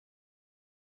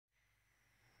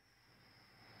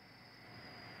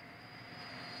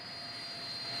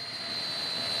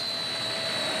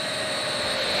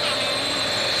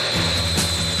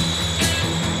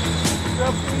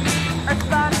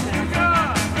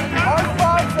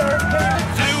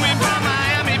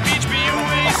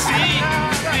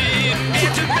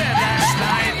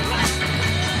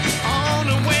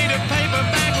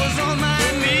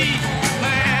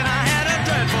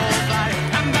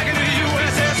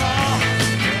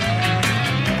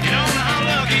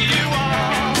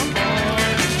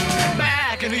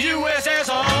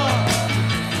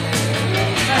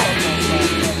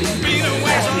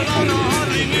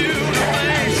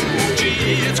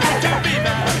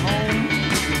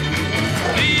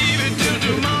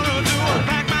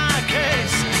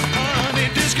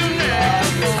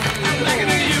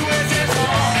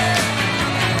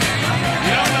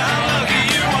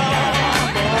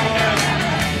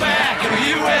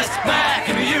back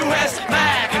in the U.S.,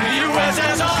 back in the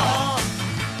USSR.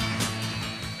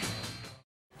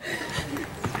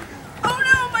 Oh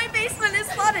no, my basement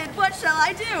is flooded. What shall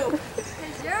I do?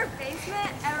 Has your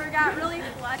basement ever got really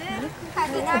flooded?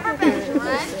 Has it ever been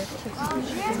flooded? Well,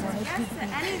 the answer yes to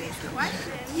any of these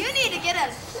questions. You need to get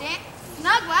a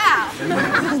snug wow.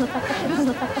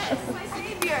 It's my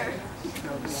savior.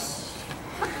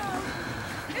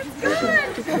 It's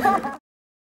good.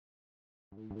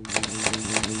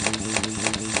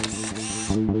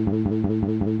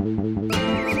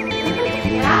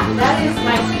 Yeah, that is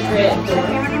my secret door.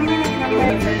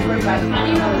 How do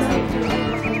you know this?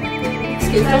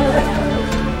 Excuse me?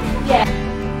 Yeah.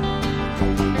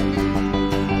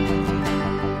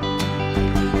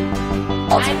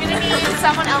 I'm gonna need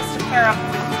someone else to pair up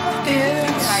with.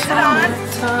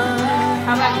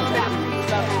 How about you?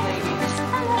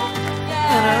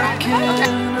 I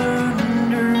can't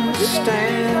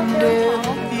understand it.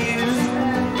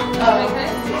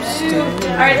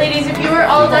 Alright ladies, if you are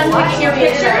all done taking your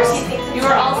pictures, you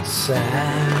are all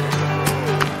Sad.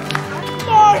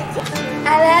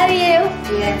 I love you.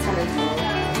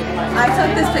 I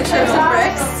took this picture of some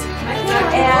bricks,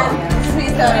 and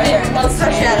please go right here. Let's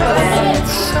start shadows.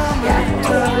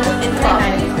 Yeah. In fun.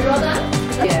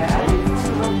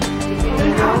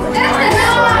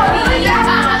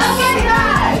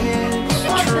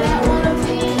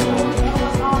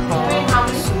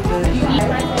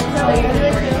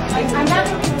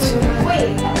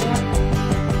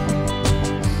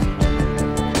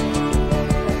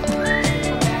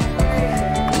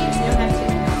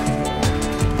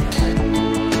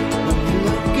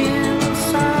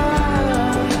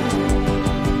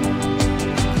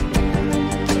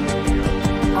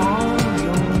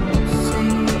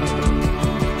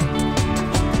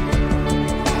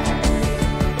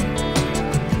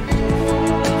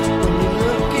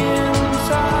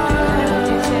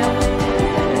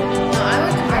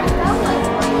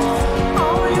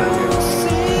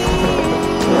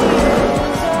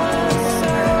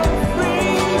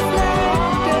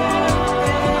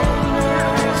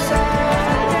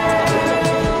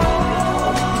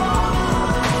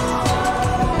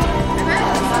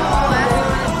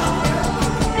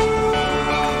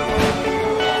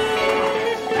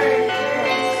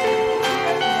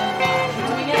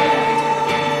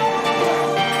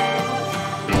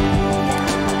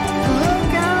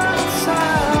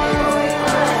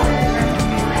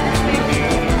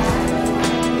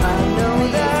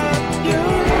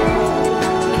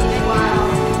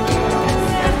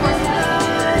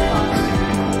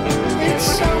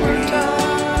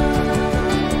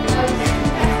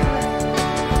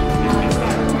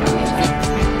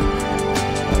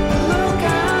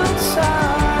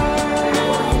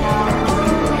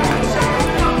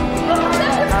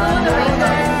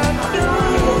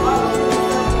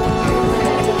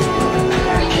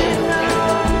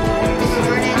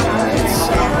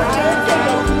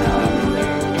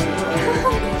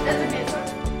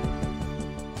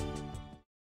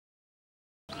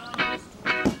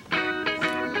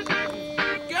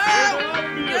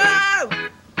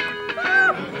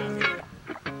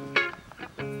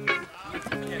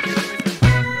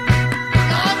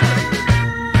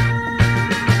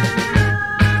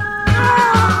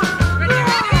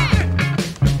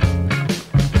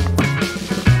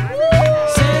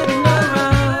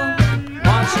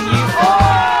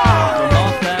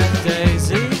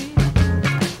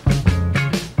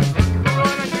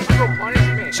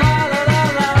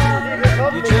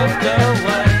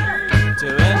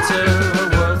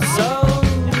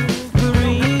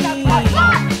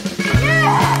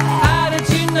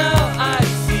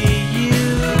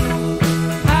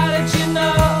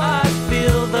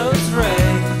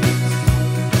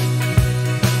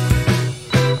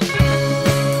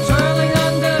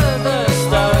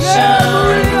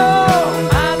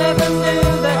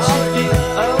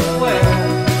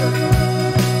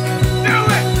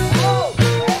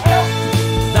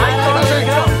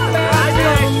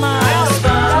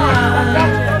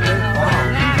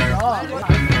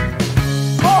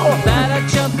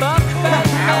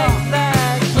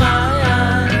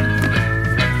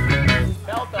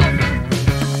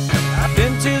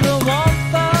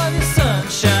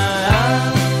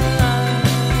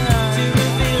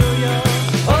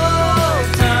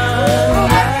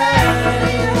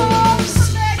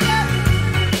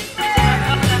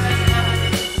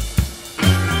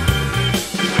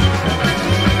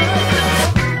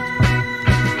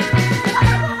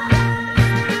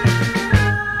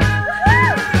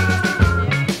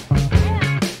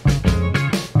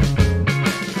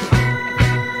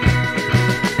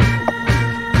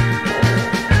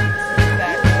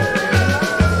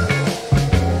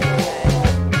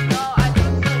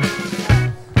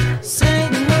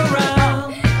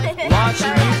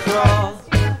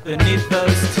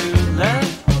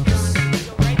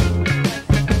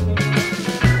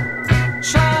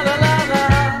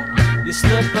 you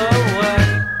slip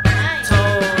away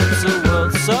towards a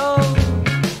world so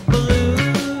blue.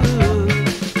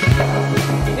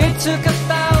 It took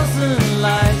 1,000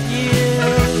 light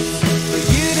years for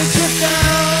you to drift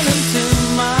down into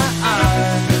my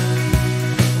eyes.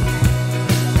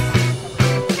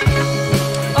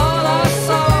 All I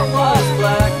saw was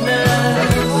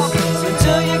blackness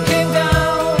until you came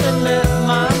down and lit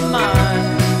my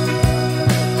mind.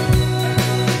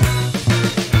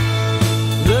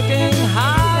 Looking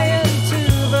high into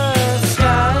the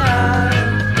sky,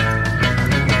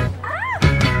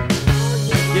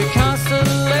 your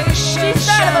constellation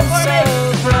shines so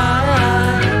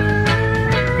bright,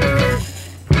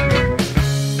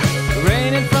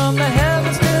 raining from the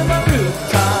heavens to my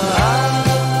rooftop.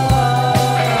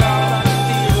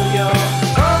 Feel your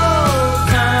old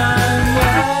time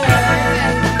ways.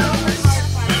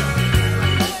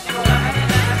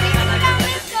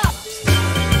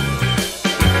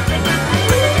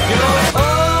 Your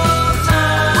old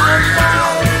time ways.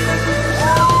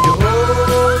 Your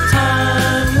old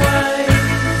time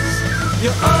ways.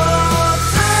 Your old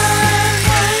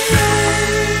time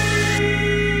ways.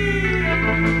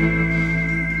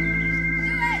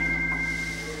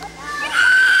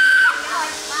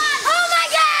 Oh my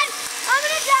God! I'm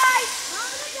gonna die!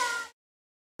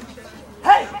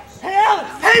 Hey! Hey, Alex!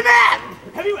 Hey, Matt!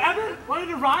 Have you ever wanted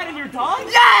to ride on your dog?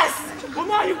 Yes! Well,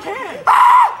 now you can!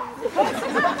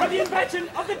 For the invention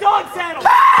of the dog saddle!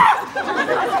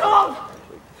 It's called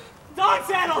dog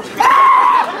saddles!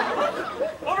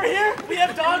 Over here, we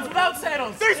have dogs without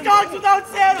saddles. There's dogs without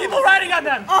saddles! People riding on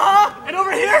them! Uh-huh! And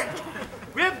over here,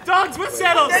 we have dogs with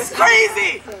saddles! That's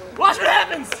crazy! Watch what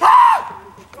happens! Go!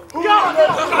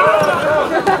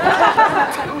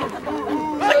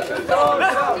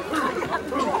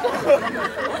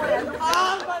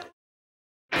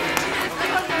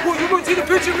 What, you want to take a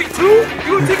picture of me too?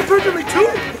 You want to take a picture of me too?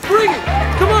 Bring it!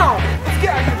 Come on! Let's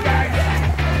get out of here, guys!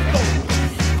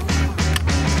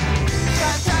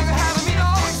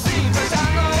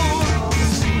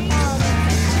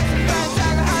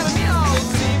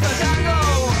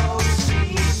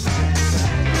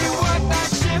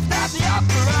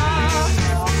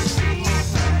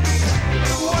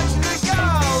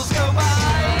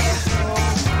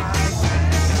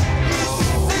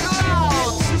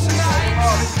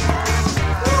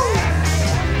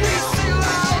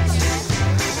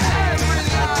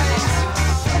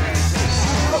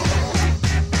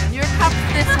 Your cup's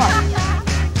this one.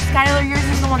 Skylar, yours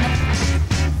is the one that...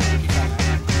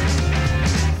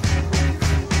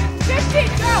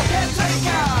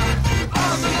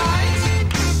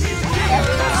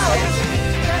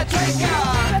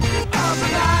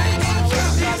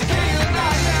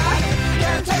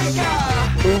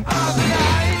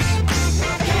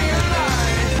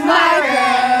 My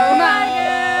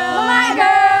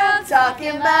girl,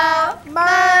 talking about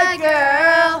my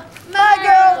girl, my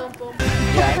girl.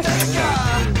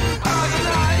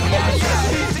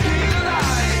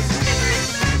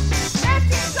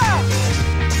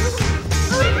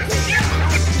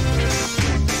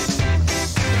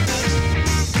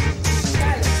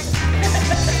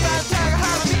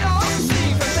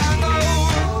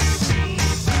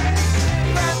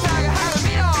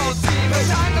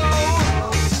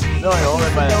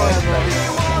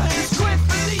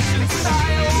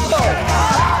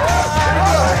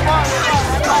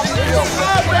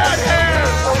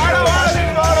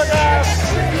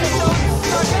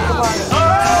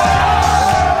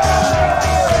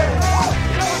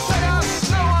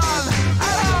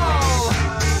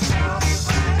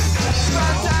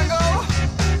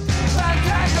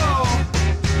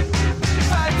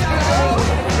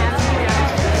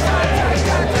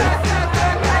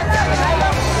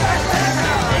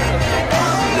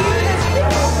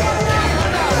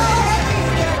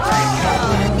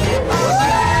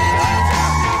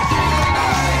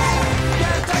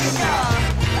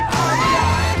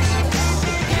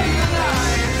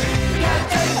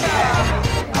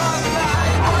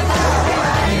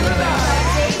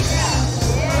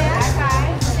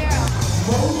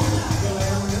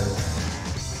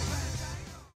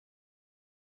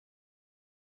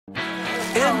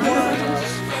 It was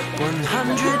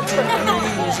 100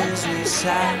 degrees as we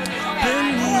sat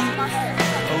beneath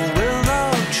a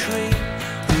willow tree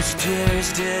whose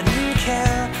tears didn't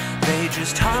care. They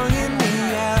just hung in the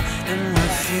air and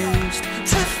refused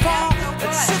to fall,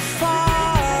 to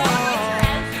fall.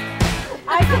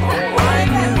 I knew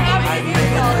I'd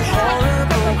made a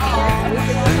horrible call,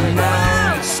 and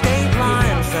now the state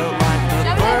line felt like the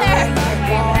burning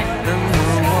wall, and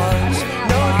there was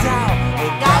no doubt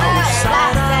about which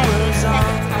side I was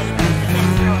on.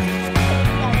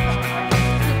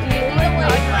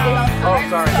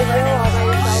 Sorry. I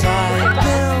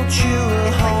built you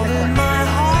a home in my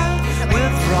heart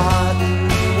with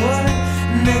rotten wood,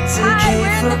 knit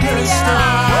together from the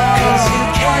start. 'Cause you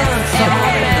can't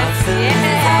find nothing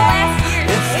wrong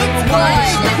if there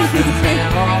was nothing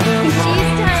there all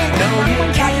along. No, you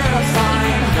can't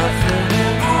find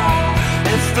nothing wrong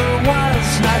if there was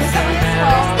nothing there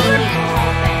all along.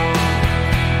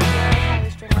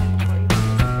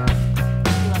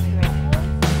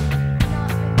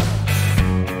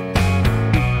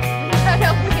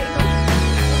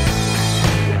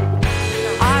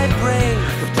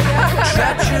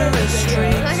 Treacherous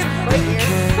streets,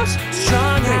 kids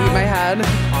strung out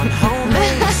on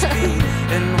homemade speed,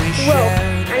 and we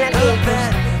shared a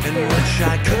bed in which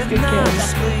I could not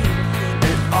sleep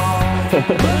at all.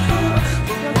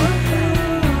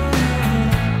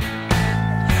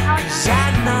 'Cause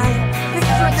at night,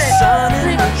 the sun in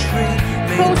the tree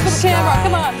made the sky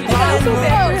blind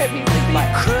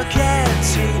like crooked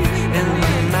teeth in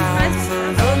the mouth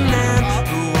of a man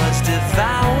who was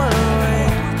devouring.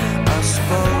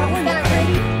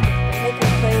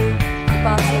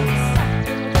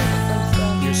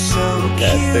 You're so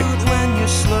cute when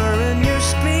you're slurring your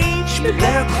speech, but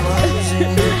they're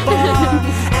closing the bar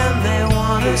and they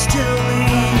want us to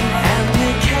leave, and we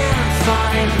can't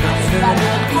find nothing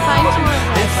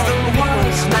if there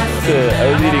was nothing. I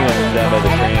was eating them down by the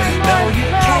train. No, you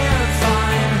can't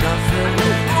find nothing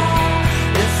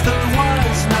if there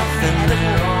was nothing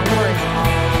there all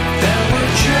along. There were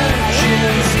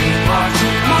churches in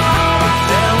Baltimore, but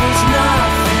there was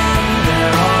nothing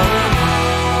there all along.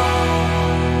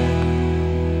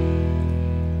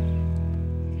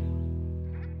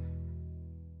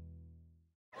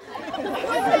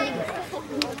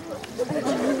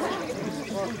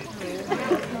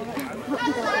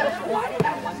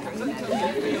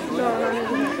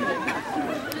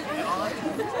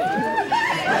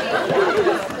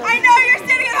 I know you're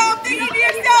sitting at home thinking to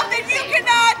yourself that you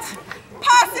cannot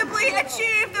possibly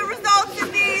achieve the results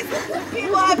that these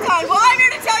people have done. Well, I'm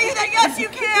here to tell you that yes, you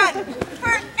can.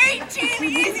 For 18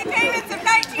 easy payments of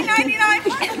 $19.99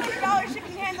 plus $100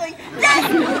 shipping and handling, this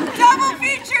double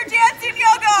feature dance and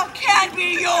yoga can be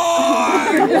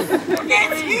yours.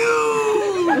 It's you.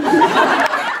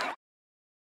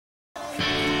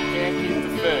 Can't eat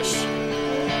the fish.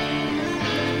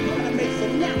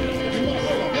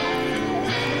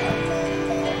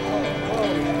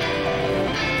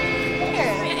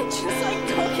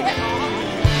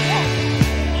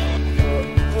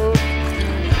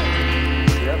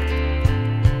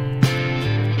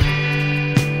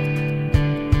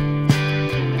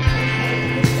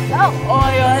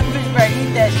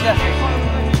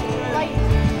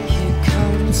 Here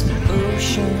comes the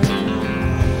ocean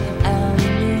and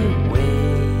new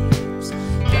waves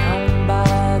down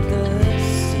by the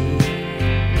sea.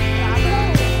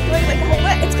 Wait, hold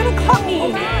it. It's gonna cut me.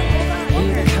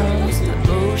 Here comes the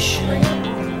ocean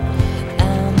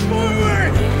and new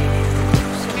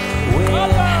waves. Where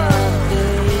have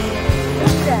they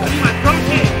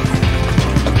been?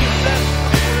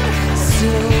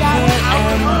 Silver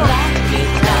and black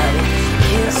light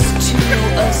is to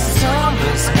a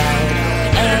summer sky,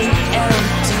 an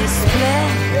empty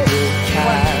splendid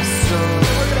castle.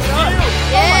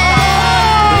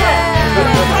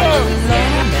 Alone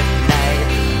at night,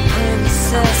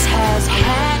 princess has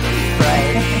had a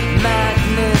fright.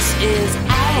 Madness is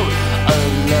out, a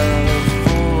love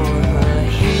for her.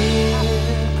 Here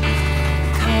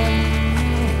come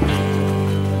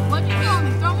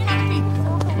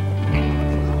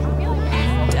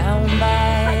down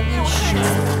by the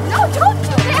shore. No, don't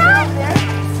do that!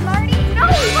 Smarty. No,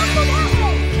 we won't go that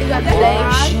way. You got that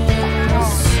leg?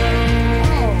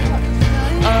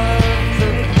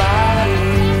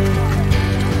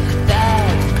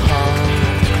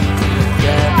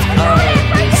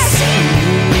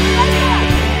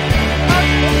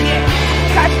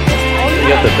 You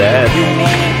got the badge.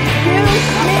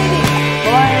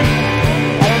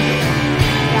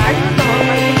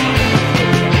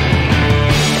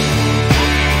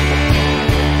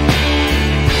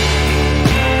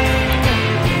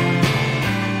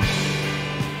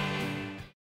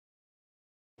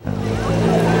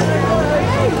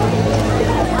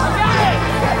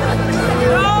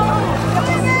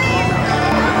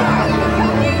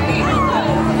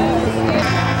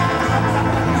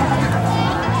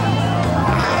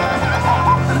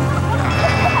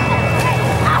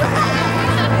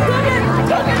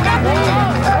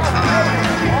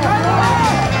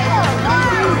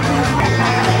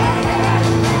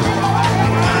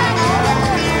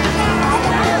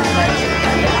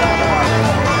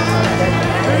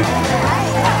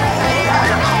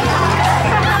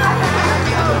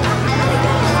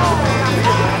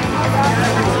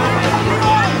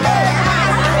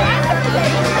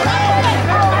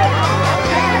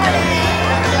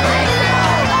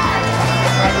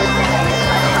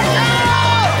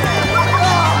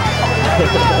 I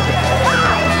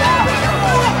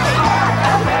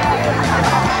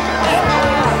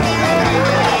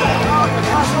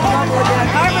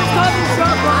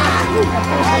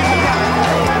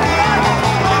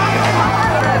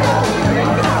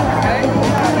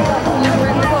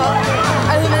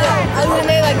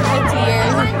eliminated like 50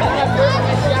 years.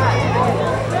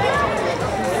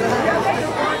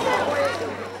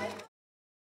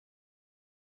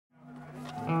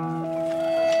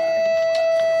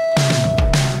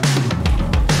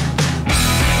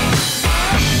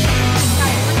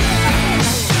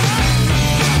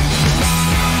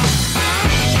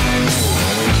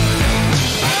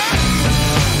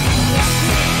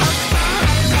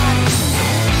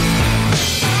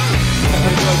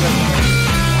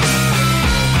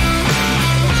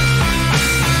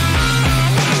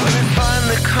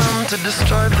 To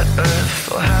destroy the earth,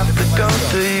 they'll have to go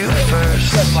through you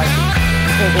first. I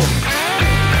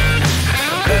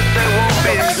bet they won't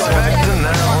be expecting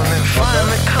that when they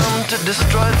finally come to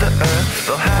destroy the earth,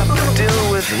 they'll have to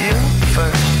deal with you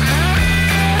first.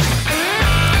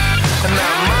 And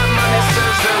now my money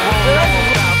says they won't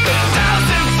know about the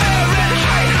 1,000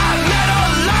 Fahrenheit hot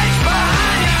metal lights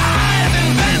behind your eyes,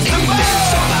 invincible.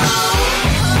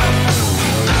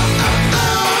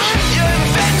 You're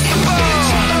invincible.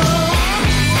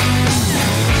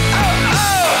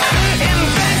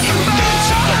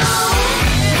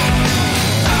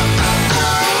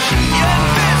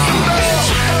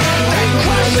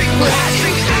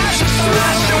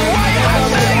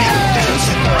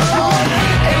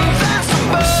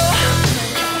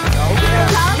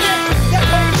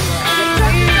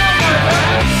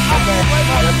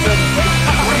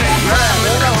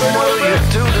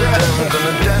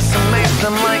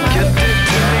 Them like you did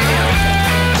to me.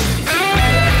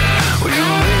 Will you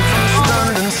leave them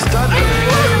stunned and stuttering?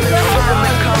 Will you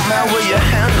finally come out? Will you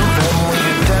handle them? Will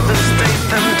you devastate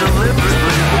them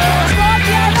deliberately?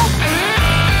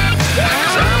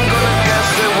 'Cause I'm gonna guess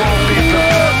they won't be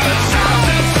prepared for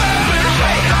 1,000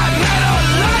 Fahrenheit hot metal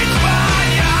lights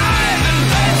behind your eyes,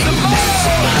 invincible.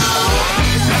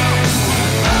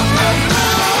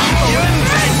 You're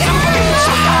invincible.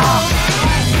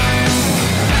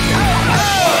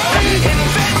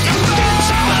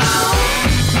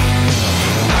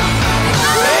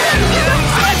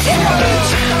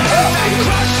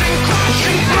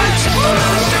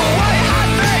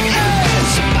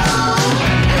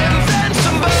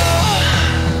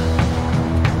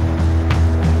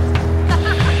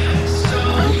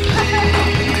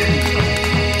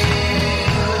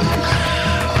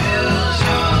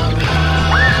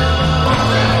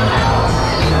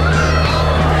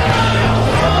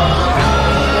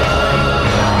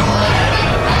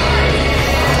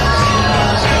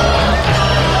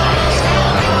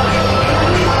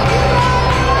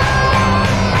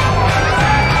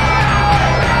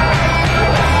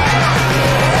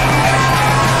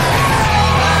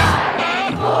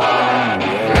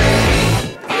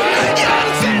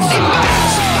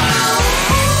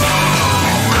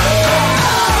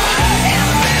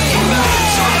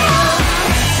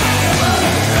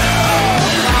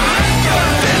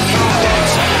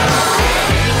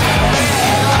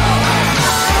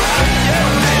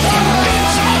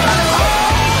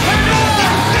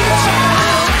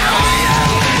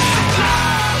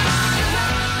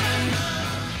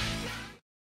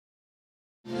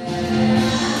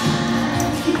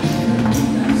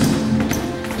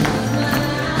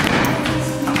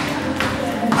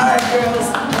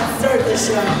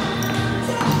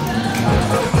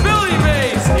 Billy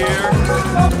Mays here.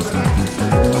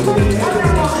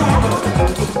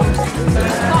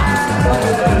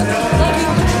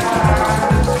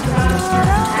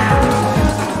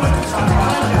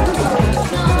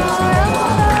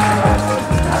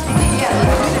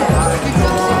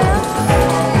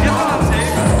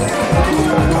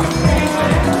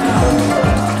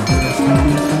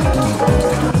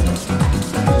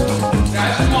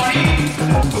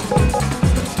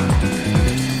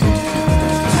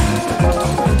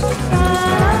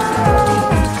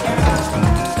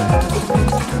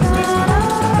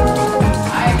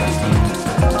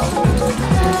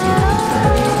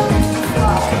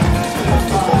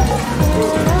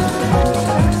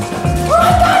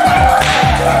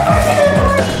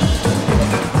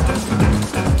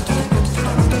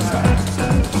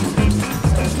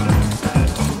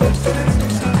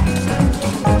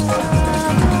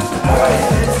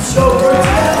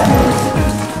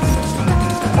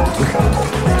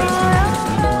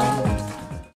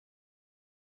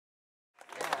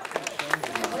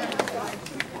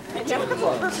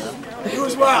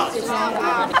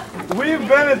 We've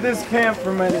been at this camp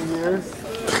for many years.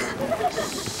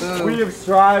 We have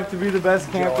strived to be the best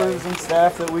campers and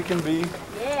staff that we can be.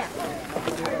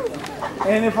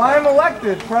 And if I am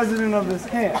elected president of this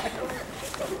camp,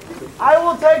 I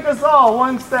will take us all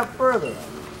one step further.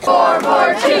 4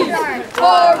 more cheese!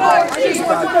 4 more cheese!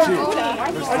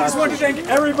 I just want to thank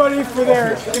everybody for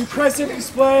their impressive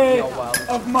display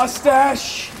of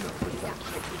mustache.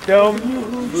 You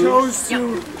who chose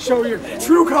to show your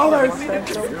true colors of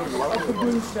the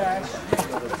blue stash.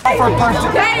 Thank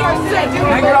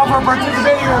you all for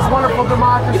participating in this wonderful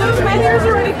democracy. My hair's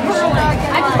already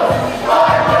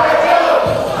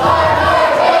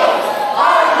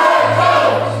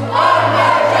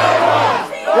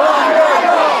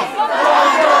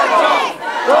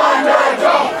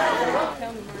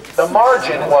The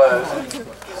margin was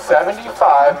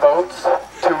 75 votes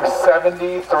to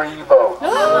 73 votes.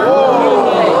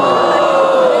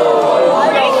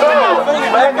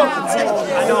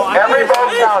 Every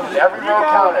vote counted. Every vote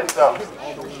counted. So,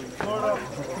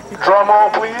 drum roll,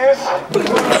 please.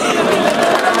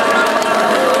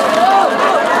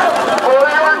 For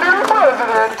your new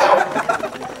president,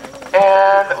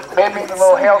 and maybe a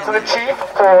little hail to the chief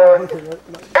for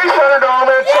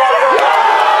 $800.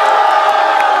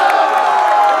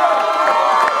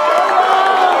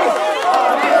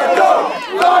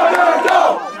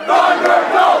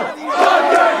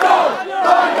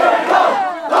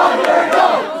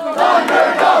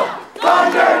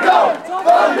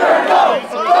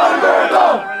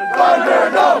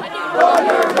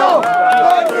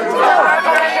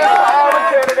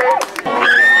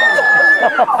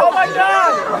 Oh my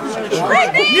God!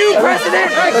 New president!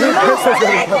 New president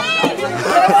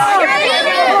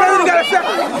got a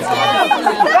second!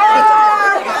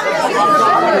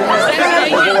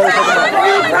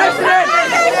 New president!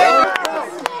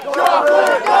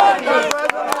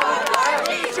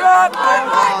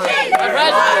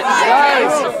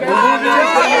 Guys,